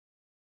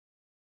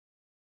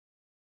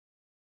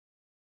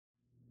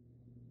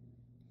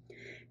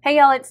Hey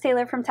y'all, it's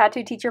Taylor from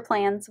Tattooed Teacher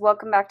Plans.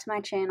 Welcome back to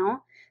my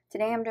channel.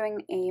 Today I'm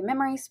doing a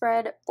memory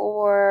spread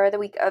for the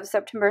week of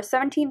September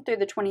 17th through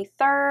the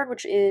 23rd,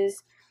 which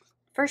is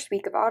first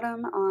week of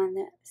autumn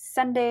on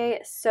Sunday,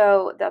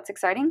 so that's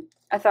exciting.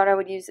 I thought I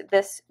would use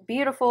this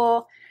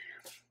beautiful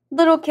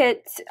little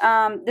kit.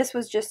 This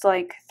was just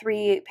like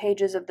 3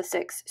 pages of the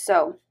 6,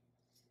 so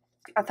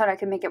I thought I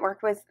could make it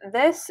work with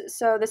this.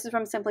 So this is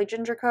from Simply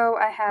Ginger Co.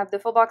 I have the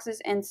full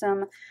boxes and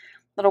some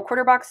little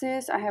quarter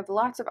boxes. I have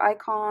lots of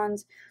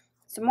icons,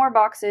 some more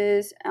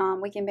boxes,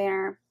 weekend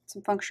banner,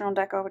 some functional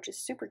deco, which is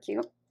super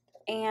cute,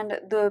 and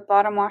the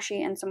bottom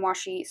washi and some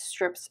washi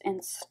strips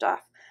and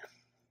stuff,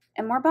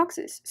 and more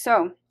boxes.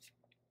 So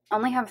I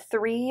only have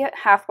 3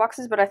 half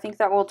boxes, but I think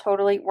that will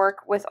totally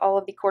work with all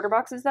of the quarter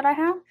boxes that I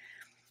have.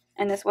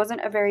 And this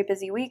wasn't a very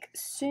busy week,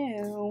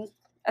 so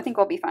I think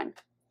we'll be fine.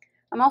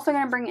 I'm also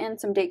going to bring in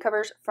some date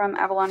covers from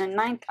Avalon and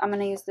 9th. I'm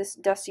going to use this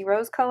Dusty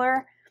Rose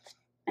color.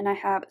 And I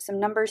have some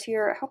numbers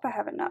here. I hope I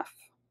have enough.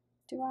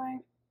 Do I?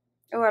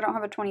 Oh, I don't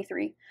have a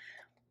 23. I'm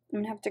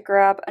going to have to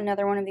grab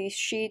another one of these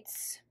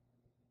sheets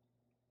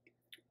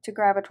to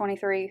grab a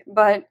 23.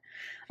 But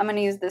I'm going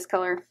to use this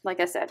color, like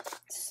I said.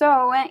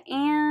 So,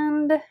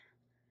 and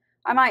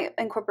I might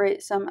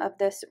incorporate some of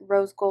this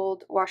rose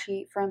gold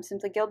washi from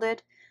Simply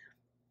Gilded.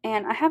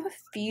 And I have a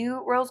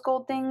few rose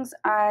gold things.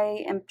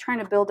 I am trying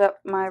to build up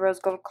my rose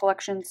gold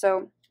collection,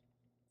 so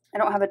I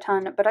don't have a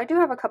ton. But I do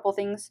have a couple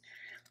things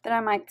that I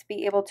might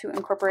be able to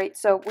incorporate,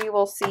 so we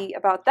will see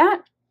about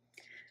that.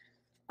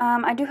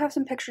 I do have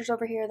some pictures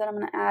over here that I'm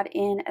going to add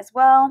in as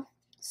well,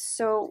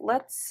 so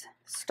let's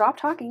stop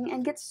talking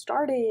and get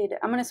started.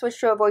 I'm going to switch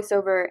to a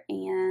voiceover,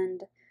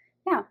 and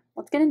yeah,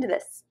 let's get into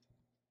this.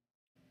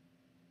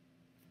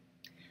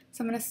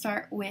 So I'm going to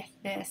start with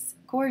this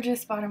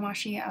gorgeous bottom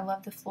washi. I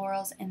love the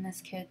florals in this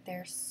kit.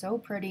 They're so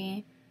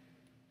pretty,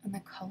 and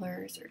the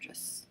colors are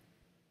just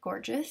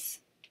gorgeous.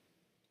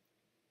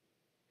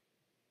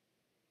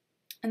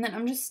 And then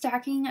I'm just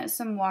stacking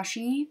some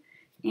washi,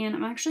 and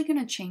I'm actually going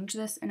to change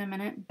this in a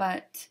minute,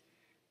 but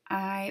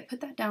I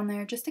put that down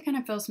there just to kind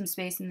of fill some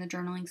space in the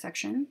journaling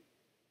section.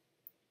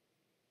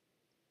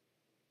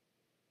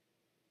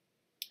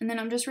 And then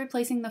I'm just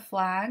replacing the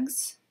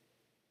flags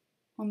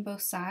on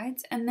both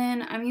sides. And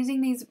then I'm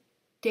using these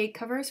date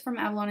covers from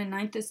Avalon and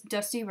 9th, this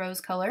Dusty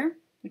Rose color,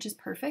 which is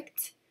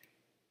perfect.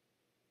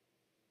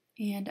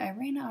 And I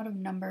ran out of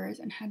numbers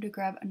and had to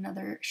grab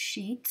another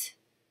sheet.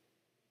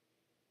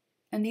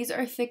 And these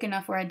are thick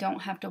enough where I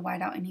don't have to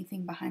white out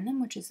anything behind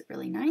them, which is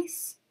really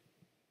nice.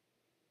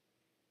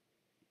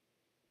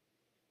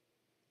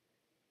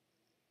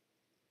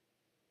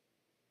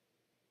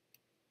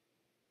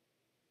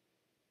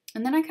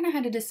 And then I kind of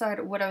had to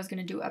decide what I was going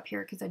to do up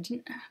here because I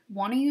didn't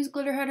want to use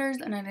glitter headers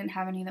and I didn't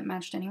have any that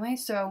matched anyway.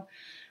 So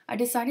I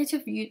decided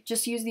to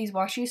just use these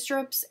washi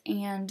strips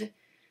and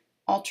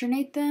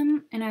alternate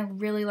them. And I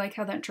really like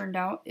how that turned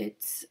out.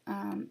 It's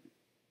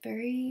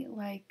very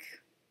like,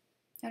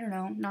 I don't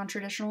know,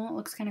 non-traditional. It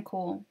looks kind of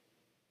cool.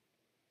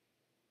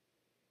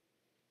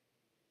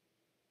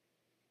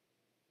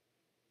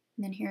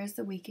 And then here's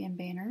the weekend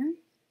banner.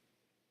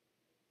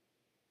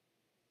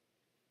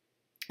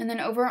 And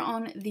then over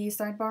on the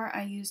sidebar,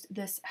 I used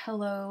this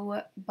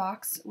Hello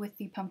box with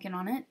the pumpkin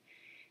on it.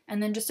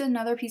 And then just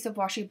another piece of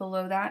washi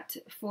below that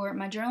for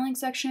my journaling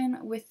section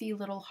with the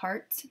little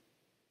heart.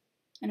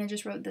 And I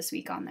just wrote this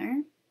week on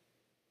there.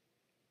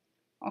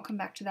 I'll come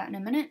back to that in a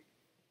minute.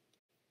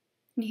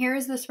 And here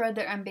is the spread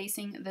that I'm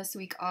basing this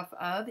week off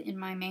of in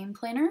my main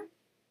planner.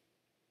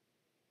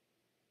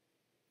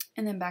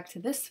 And then back to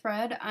this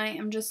spread, I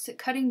am just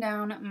cutting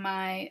down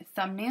my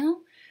thumbnail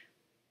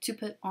to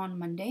put on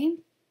Monday.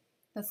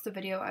 That's the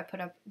video I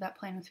put up. That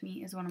Plan With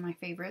Me is one of my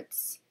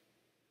favorites.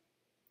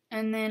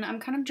 And then I'm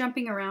kind of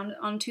jumping around.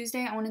 On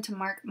Tuesday, I wanted to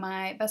mark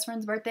my best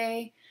friend's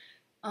birthday.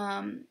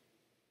 And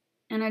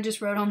I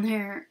just wrote on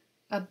there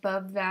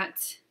above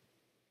that.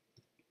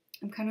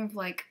 I'm kind of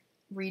like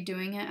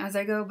redoing it as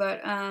I go,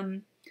 but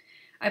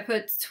I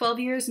put 12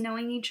 years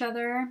knowing each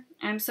other.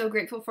 I'm so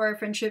grateful for our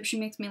friendship. She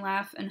makes me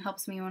laugh and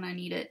helps me when I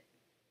need it.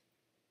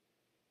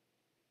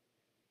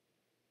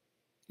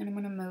 And I'm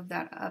going to move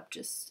that up.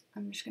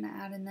 I'm just going to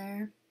add in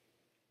there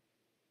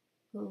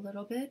a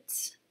little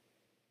bit.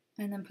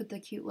 And then put the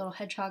cute little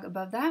hedgehog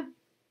above that.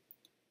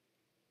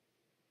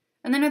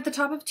 And then at the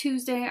top of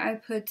Tuesday, I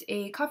put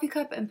a coffee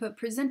cup and put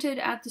presented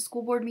at the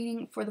school board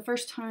meeting for the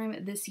first time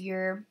this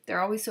year. They're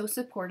always so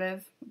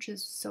supportive, which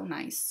is so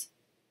nice.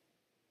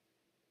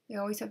 They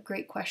always have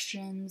great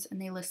questions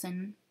and they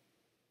listen.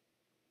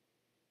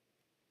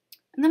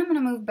 And then I'm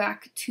going to move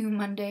back to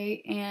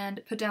Monday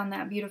and put down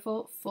that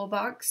beautiful full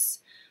box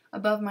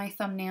above my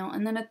thumbnail.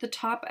 And then at the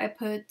top, I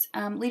put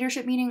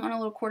leadership meeting on a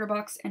little quarter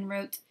box and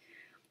wrote,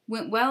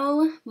 went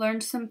well,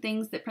 learned some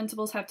things that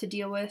principals have to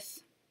deal with.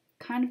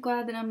 Kind of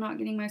glad that I'm not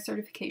getting my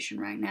certification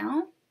right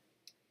now.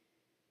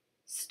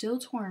 Still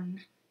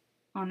torn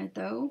on it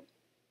though.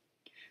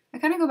 I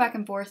kind of go back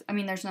and forth. I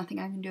mean, there's nothing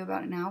I can do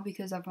about it now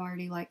because I've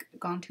already like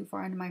gone too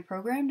far into my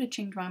program to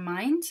change my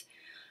mind.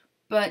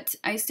 But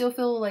I still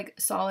feel like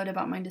solid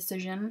about my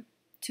decision.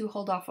 to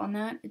hold off on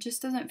that. It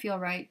just doesn't feel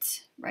right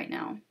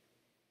now.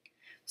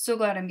 So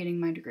glad I'm getting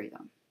my degree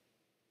though.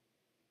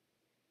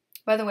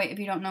 By the way, if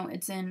you don't know,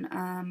 it's in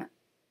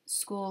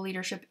school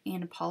leadership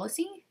and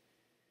policy.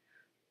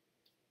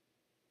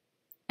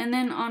 And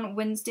then on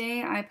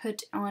Wednesday, I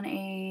put on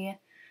a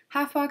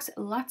half box,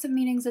 lots of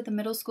meetings at the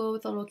middle school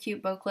with a little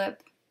cute bow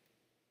clip.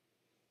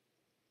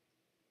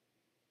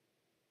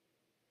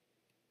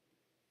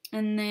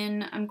 And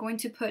then I'm going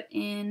to put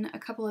in a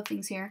couple of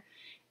things here.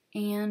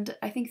 And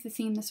I think the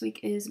theme this week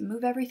is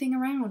move everything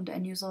around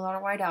and use a lot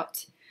of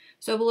whiteout.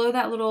 So below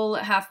that little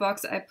half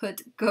box, I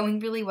put going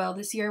really well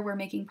this year. We're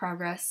making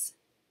progress.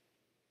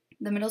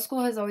 The middle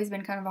school has always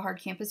been kind of a hard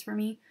campus for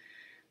me,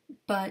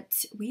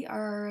 but we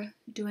are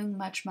doing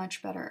much,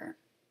 much better.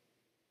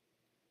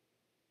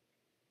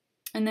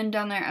 And then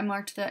down there, I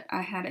marked that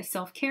I had a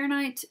self-care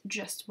night,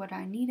 just what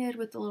I needed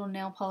with the little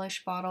nail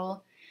polish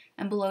bottle.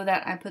 And below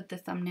that, I put the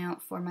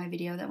thumbnail for my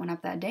video that went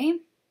up that day.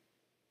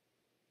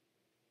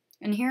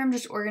 And here I'm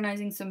just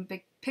organizing some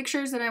big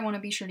pictures that I want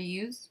to be sure to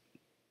use.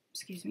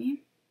 Excuse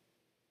me.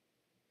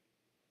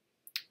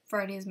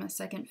 Friday is my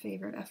second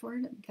favorite F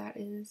word. That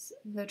is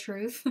the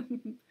truth.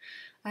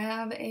 I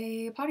have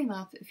a potty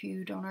mouth, if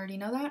you don't already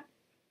know that.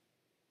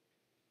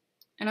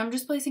 And I'm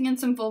just placing in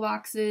some full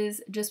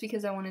boxes just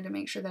because I wanted to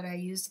make sure that I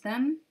used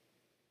them.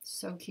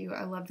 So cute.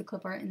 I love the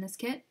clip art in this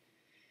kit.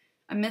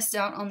 I missed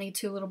out on the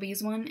Two Little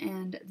Bees one,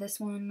 and this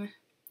one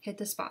hit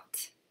the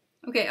spot.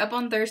 Okay, up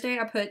on Thursday,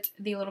 I put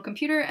the little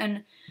computer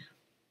and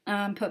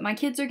put my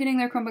kids are getting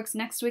their Chromebooks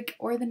next week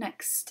or the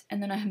next.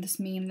 And then I have this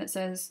meme that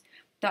says,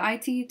 the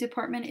IT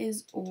department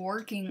is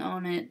working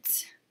on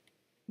it.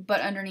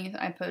 But underneath,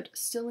 I put,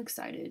 still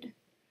excited.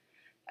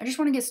 I just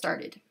want to get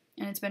started.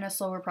 And it's been a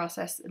slower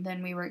process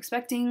than we were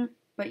expecting.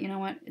 But you know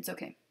what? It's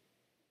okay.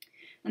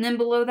 And then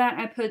below that,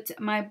 I put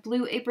my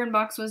blue apron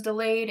box was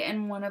delayed.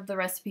 And one of the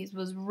recipes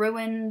was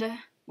ruined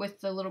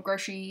with the little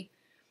grocery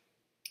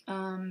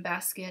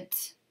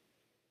basket.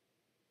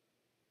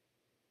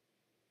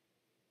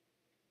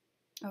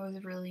 I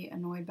was really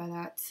annoyed by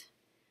that.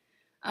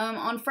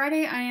 On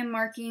Friday, I am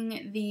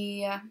marking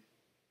the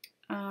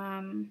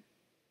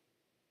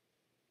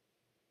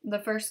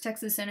first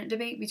Texas Senate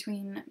debate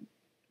between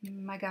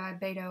my guy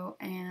Beto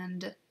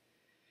and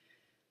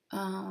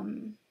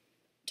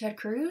Ted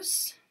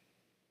Cruz.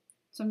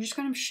 So I'm just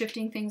kind of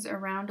shifting things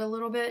around a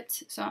little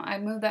bit. So I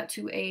moved that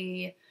to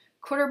a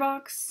quarter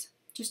box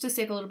just to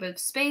save a little bit of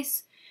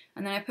space.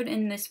 And then I put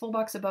in this full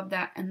box above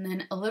that and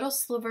then a little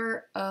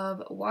sliver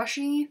of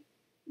washi.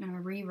 And I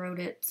rewrote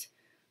it.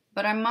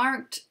 But I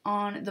marked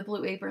on the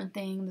blue apron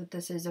thing that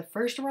this is a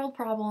first world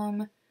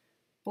problem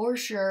for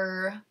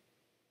sure,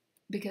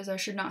 because I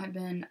should not have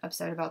been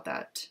upset about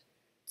that.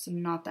 It's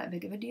not that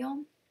big of a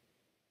deal.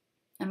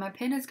 And my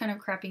pen is kind of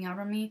crapping out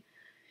on me,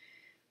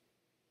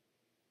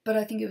 but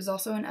I think it was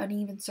also an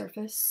uneven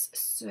surface,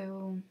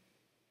 so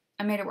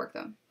I made it work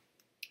though.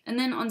 And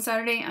then on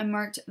Saturday, I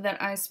marked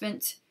that I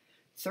spent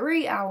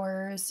 3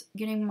 hours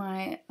getting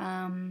my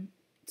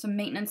some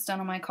maintenance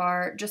done on my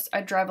car.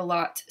 I drive a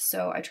lot,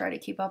 so I try to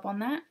keep up on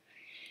that.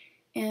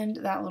 And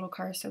that little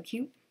car is so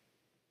cute.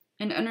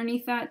 And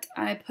underneath that,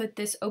 I put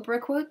this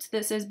Oprah quote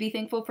that says, be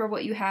thankful for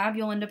what you have,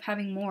 you'll end up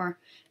having more.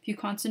 If you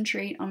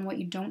concentrate on what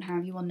you don't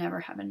have, you will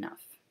never have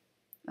enough.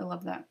 I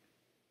love that.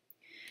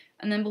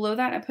 And then below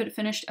that, I put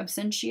Finished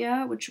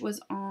Absentia, which was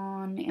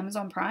on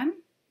Amazon Prime.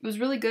 It was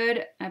really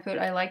good.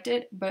 I liked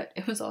it, but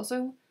it was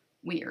also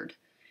weird.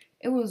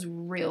 It was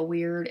real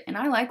weird, and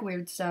I like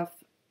weird stuff,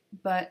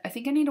 but I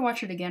think I need to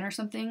watch it again or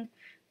something.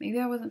 Maybe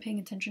I wasn't paying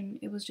attention.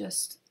 It was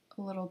just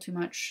a little too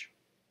much.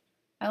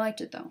 I liked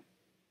it though.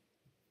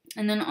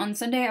 And then on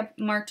Sunday, I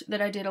marked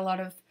that I did a lot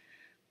of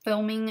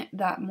filming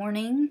that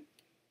morning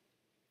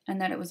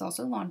and that it was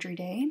also laundry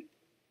day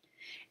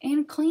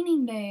and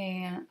cleaning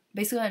day.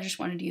 Basically, I just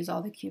wanted to use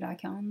all the cute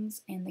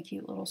icons and the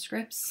cute little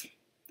scripts,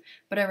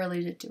 but I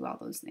really did do all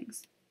those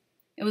things.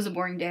 It was a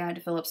boring day. I had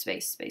to fill up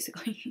space,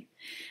 basically.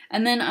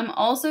 And then I'm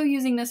also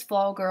using this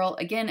Fall Girl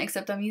again,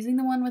 except I'm using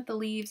the one with the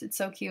leaves. It's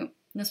so cute.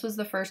 This was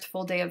the first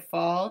full day of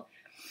fall.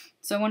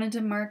 So I wanted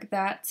to mark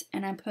that,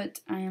 and I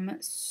put, I am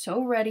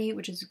so ready,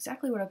 which is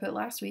exactly what I put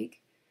last week.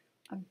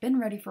 I've been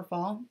ready for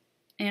fall.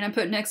 And I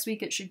put next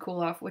week it should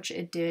cool off, which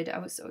it did. I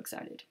was so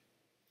excited.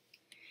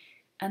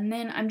 And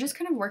then I'm just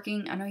kind of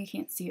working. I know you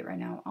can't see it right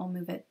now. I'll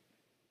move it.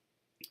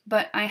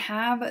 But I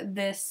have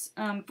this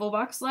full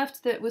box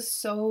left that was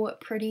so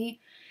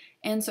pretty.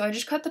 And so I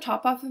just cut the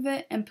top off of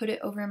it and put it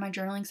over in my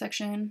journaling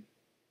section.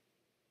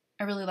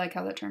 I really like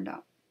how that turned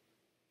out.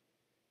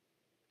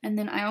 And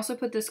then I also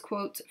put this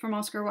quote from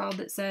Oscar Wilde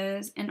that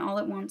says, and all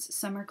at once,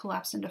 summer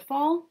collapsed into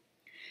fall.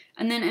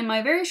 And then in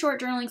my very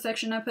short journaling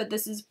section, I put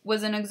this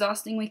was an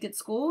exhausting week at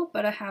school,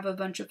 but I have a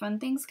bunch of fun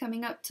things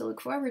coming up to look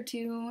forward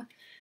to.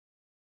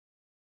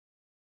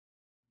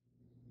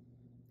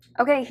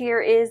 Okay,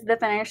 here is the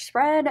finished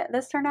spread.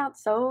 This turned out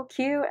so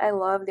cute. I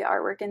love the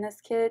artwork in this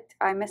kit.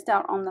 I missed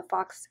out on the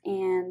fox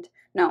and,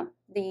 no,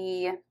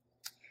 the,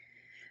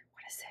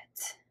 what is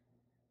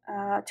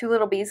it? Two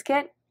Little Bees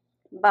kit.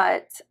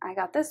 But I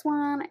got this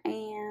one,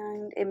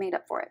 and and it made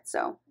up for it.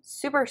 So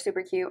super,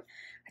 super cute.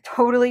 I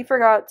totally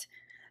forgot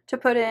to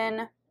put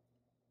in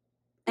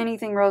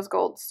anything rose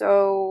gold,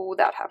 so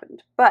that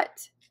happened.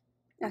 But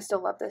I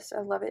still love this.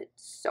 I love it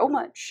so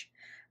much.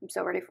 I'm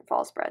so ready for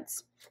fall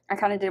spreads. I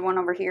kind of did one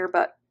over here,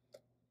 but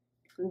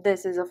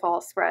this is a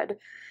fall spread.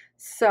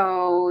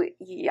 So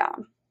yeah,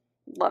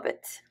 love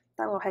it.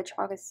 That little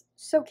hedgehog is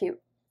so cute.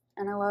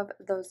 And I love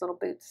those little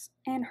boots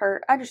and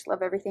her. I just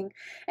love everything.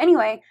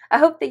 Anyway, I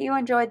hope that you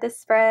enjoyed this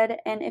spread.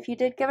 And if you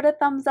did, give it a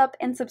thumbs up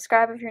and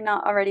subscribe if you're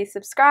not already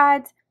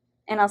subscribed.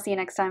 And I'll see you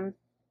next time.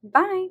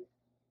 Bye.